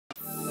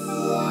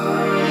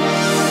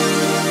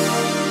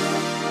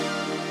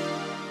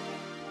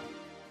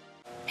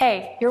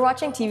Hey, you're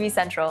watching TV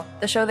Central,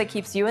 the show that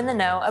keeps you in the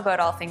know about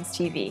all things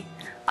TV.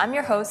 I'm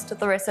your host,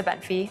 Larissa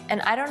Benfey,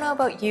 and I don't know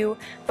about you,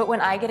 but when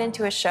I get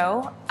into a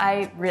show,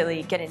 I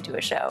really get into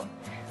a show.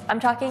 I'm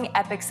talking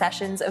epic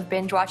sessions of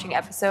binge-watching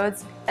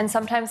episodes, and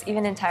sometimes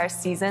even entire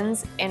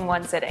seasons, in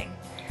one sitting.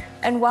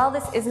 And while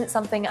this isn't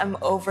something I'm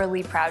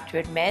overly proud to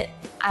admit,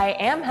 I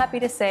am happy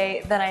to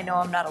say that I know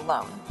I'm not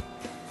alone.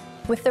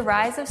 With the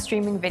rise of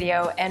streaming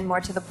video and, more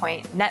to the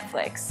point,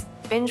 Netflix,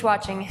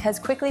 binge-watching has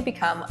quickly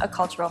become a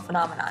cultural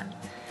phenomenon.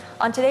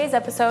 On today's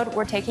episode,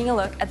 we're taking a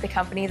look at the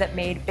company that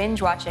made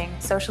binge-watching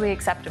socially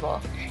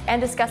acceptable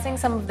and discussing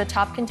some of the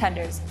top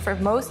contenders for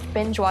most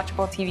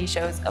binge-watchable TV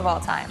shows of all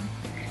time.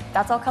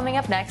 That's all coming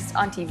up next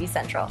on TV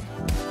Central.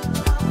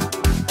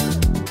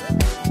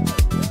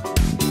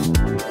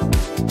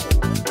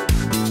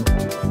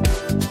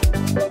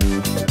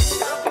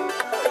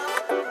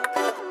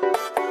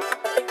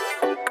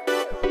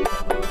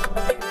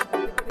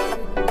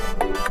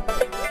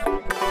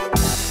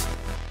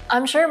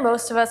 I'm sure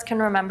most of us can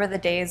remember the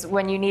days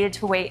when you needed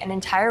to wait an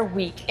entire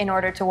week in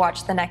order to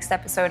watch the next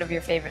episode of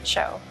your favorite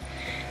show.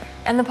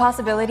 And the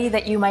possibility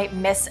that you might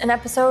miss an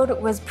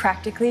episode was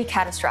practically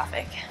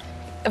catastrophic.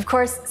 Of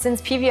course,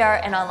 since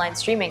PVR and online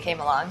streaming came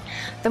along,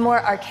 the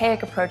more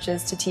archaic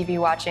approaches to TV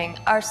watching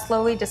are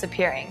slowly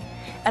disappearing,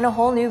 and a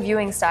whole new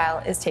viewing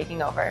style is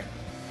taking over.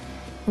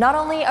 Not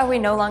only are we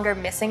no longer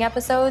missing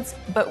episodes,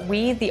 but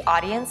we, the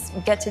audience,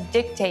 get to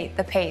dictate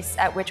the pace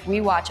at which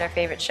we watch our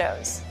favorite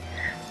shows.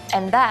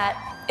 And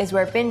that is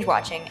where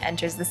binge-watching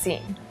enters the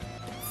scene.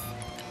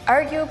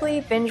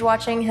 Arguably,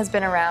 binge-watching has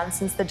been around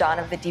since the dawn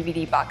of the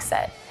DVD box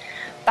set.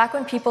 Back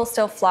when people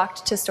still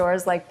flocked to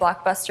stores like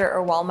Blockbuster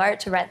or Walmart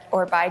to rent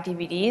or buy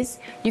DVDs,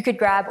 you could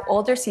grab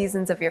older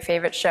seasons of your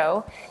favorite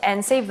show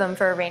and save them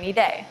for a rainy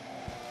day.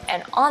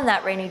 And on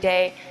that rainy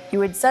day, you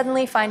would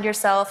suddenly find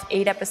yourself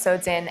 8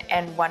 episodes in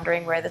and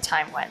wondering where the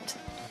time went.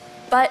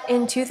 But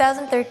in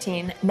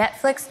 2013,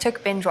 Netflix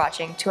took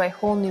binge-watching to a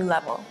whole new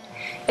level.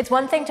 It's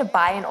one thing to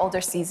buy an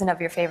older season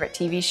of your favorite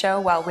TV show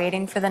while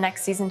waiting for the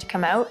next season to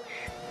come out.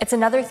 It's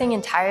another thing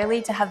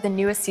entirely to have the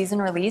newest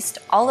season released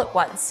all at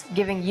once,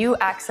 giving you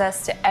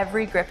access to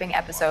every gripping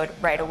episode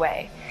right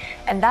away.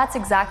 And that's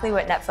exactly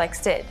what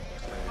Netflix did.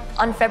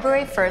 On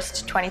February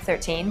 1st,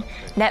 2013,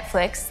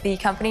 Netflix, the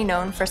company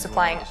known for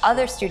supplying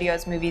other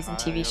studios' movies and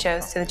TV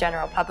shows to the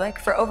general public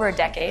for over a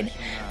decade,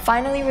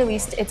 finally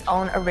released its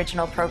own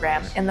original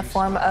program in the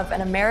form of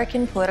an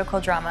American political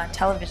drama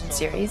television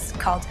series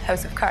called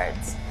House of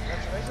Cards.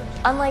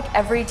 Unlike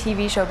every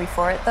TV show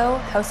before it, though,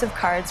 House of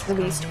Cards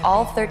released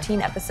all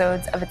 13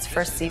 episodes of its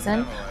first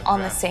season on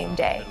the same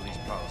day.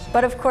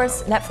 But of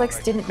course,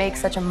 Netflix didn't make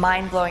such a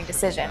mind-blowing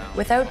decision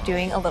without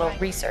doing a little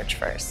research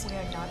first.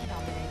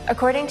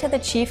 According to the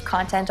chief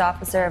content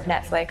officer of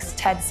Netflix,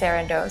 Ted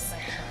Sarandos,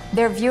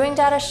 their viewing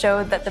data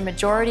showed that the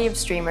majority of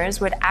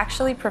streamers would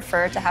actually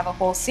prefer to have a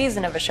whole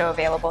season of a show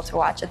available to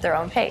watch at their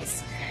own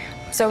pace.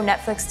 So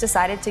Netflix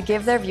decided to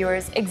give their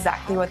viewers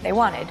exactly what they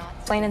wanted,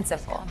 plain and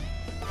simple.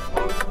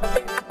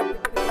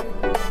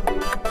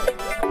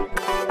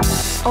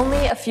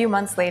 Only a few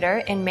months later,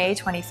 in May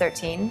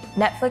 2013,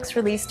 Netflix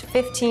released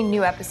 15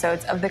 new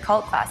episodes of the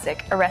cult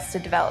classic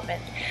Arrested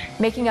Development,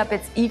 making up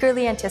its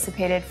eagerly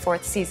anticipated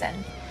 4th season.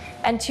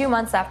 And 2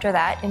 months after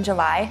that, in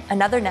July,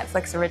 another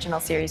Netflix original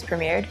series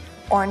premiered,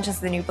 Orange is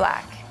the New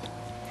Black.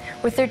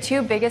 With their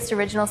 2 biggest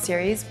original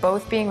series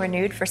both being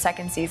renewed for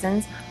second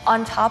seasons,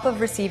 on top of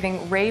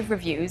receiving rave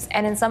reviews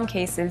and in some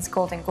cases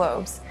Golden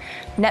Globes,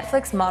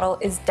 Netflix's model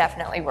is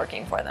definitely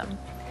working for them.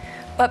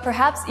 But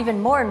perhaps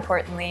even more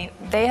importantly,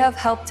 they have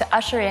helped to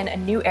usher in a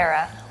new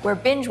era where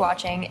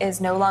binge-watching is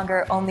no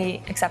longer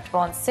only acceptable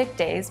on sick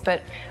days,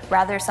 but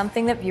rather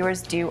something that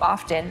viewers do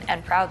often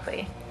and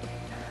proudly.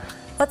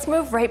 Let's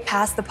move right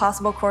past the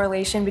possible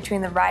correlation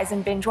between the rise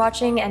in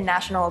binge-watching and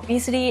national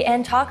obesity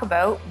and talk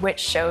about which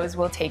shows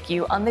will take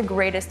you on the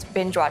greatest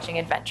binge-watching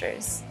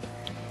adventures.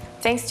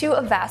 Thanks to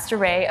a vast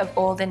array of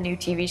old and new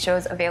TV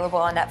shows available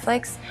on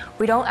Netflix,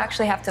 we don't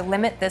actually have to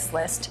limit this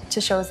list to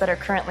shows that are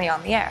currently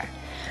on the air.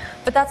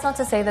 But that's not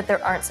to say that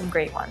there aren't some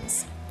great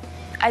ones.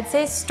 I'd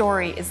say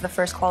story is the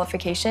first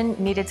qualification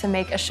needed to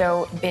make a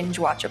show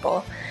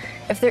binge-watchable.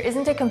 If there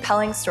isn't a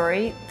compelling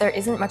story, there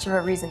isn't much of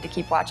a reason to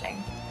keep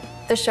watching.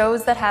 The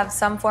shows that have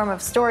some form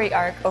of story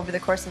arc over the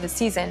course of a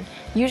season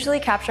usually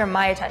capture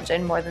my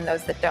attention more than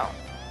those that don't.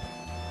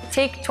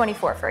 Take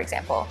 24, for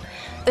example.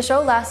 The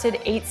show lasted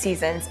 8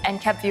 seasons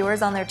and kept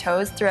viewers on their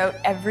toes throughout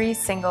every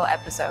single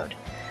episode.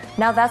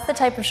 Now that's the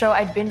type of show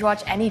I'd binge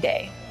watch any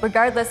day,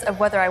 regardless of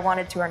whether I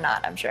wanted to or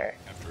not, I'm sure.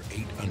 After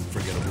 8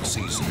 unforgettable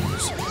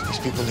seasons, these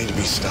people need to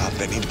be stopped.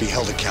 They need to be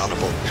held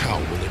accountable. How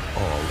will it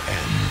all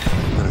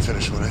end? I'm gonna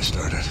finish what I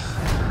started.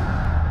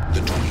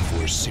 The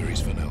 24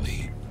 series finale.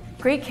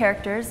 Great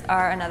characters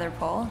are another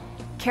pull.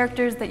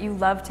 Characters that you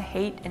love to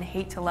hate and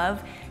hate to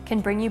love can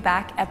bring you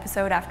back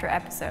episode after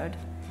episode.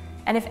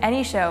 And if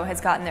any show has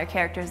gotten their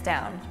characters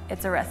down,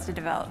 it's Arrested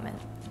Development.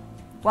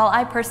 While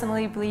I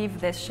personally believe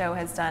this show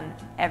has done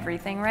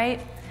everything right,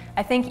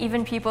 I think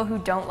even people who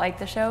don't like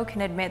the show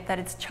can admit that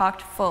it's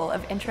chocked full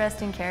of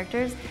interesting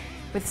characters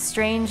with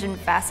strange and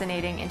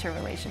fascinating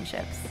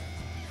interrelationships.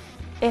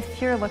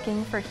 If you're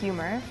looking for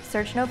humor,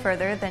 search no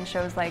further than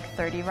shows like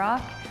 30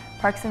 Rock,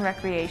 Parks and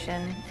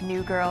Recreation,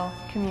 New Girl,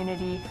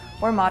 Community,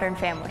 or Modern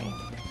Family.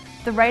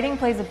 The writing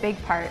plays a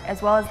big part,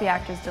 as well as the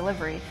actor's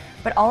delivery,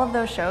 but all of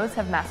those shows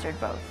have mastered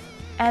both.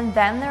 And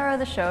then there are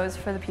the shows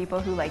for the people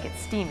who like it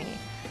steamy.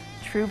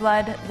 True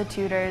Blood, The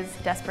Tudors,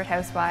 Desperate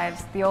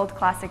Housewives, the old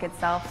classic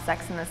itself,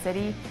 Sex and the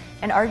City,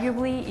 and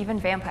arguably even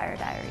Vampire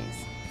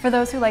Diaries. For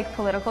those who like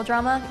political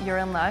drama, you're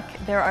in luck.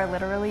 There are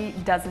literally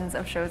dozens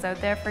of shows out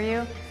there for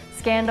you.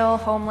 Scandal,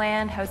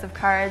 Homeland, House of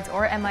Cards,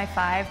 or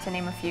MI5, to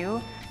name a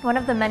few. One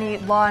of the many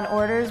Law and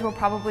Orders will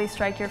probably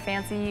strike your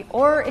fancy,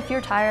 or if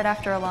you're tired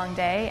after a long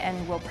day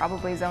and will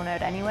probably zone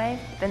out anyway,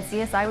 then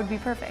CSI would be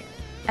perfect.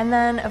 And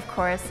then, of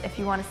course, if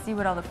you want to see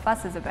what all the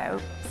fuss is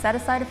about, set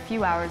aside a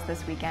few hours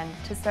this weekend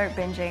to start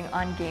binging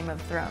on Game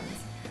of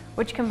Thrones,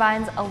 which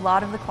combines a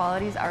lot of the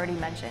qualities already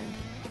mentioned.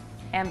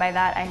 And by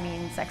that I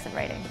mean sex and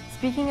writing.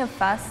 Speaking of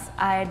fuss,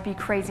 I'd be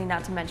crazy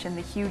not to mention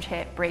the huge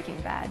hit Breaking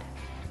Bad.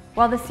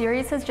 While the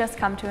series has just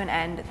come to an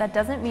end, that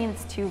doesn't mean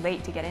it's too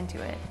late to get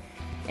into it.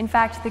 In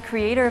fact, the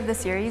creator of the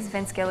series,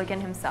 Vince Gilligan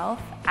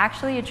himself,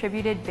 actually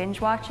attributed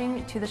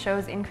binge-watching to the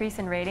show's increase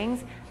in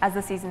ratings as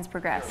the seasons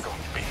progressed. There are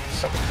going to be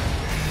some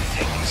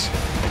things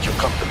that you're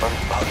comfortable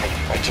about me.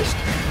 I just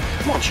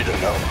want you to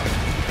know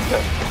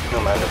that no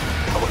matter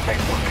how it may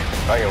look,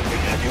 I only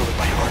have you in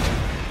my heart.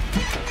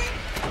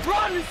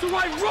 Run, Mr.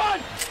 White, run!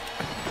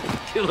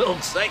 Get a little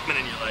excitement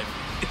in your life.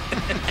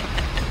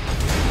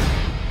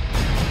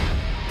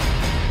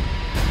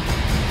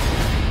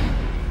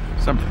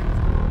 Something.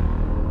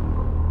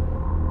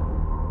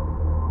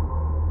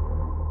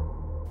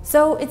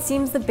 So it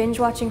seems the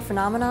binge-watching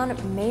phenomenon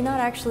may not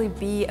actually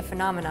be a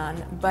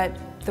phenomenon, but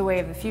the way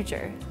of the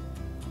future.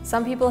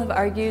 Some people have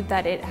argued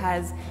that it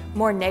has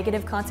more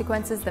negative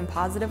consequences than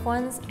positive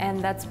ones,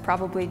 and that's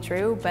probably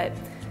true, but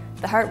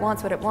the heart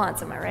wants what it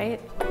wants, am I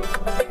right?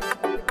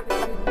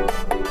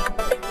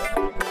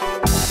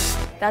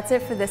 That's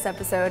it for this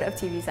episode of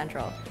TV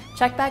Central.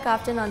 Check back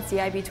often on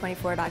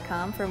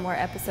CIB24.com for more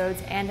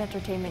episodes and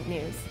entertainment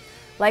news.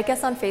 Like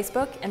us on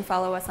Facebook and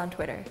follow us on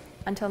Twitter.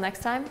 Until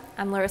next time,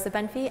 I'm Larissa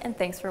Benfey, and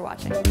thanks for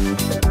watching.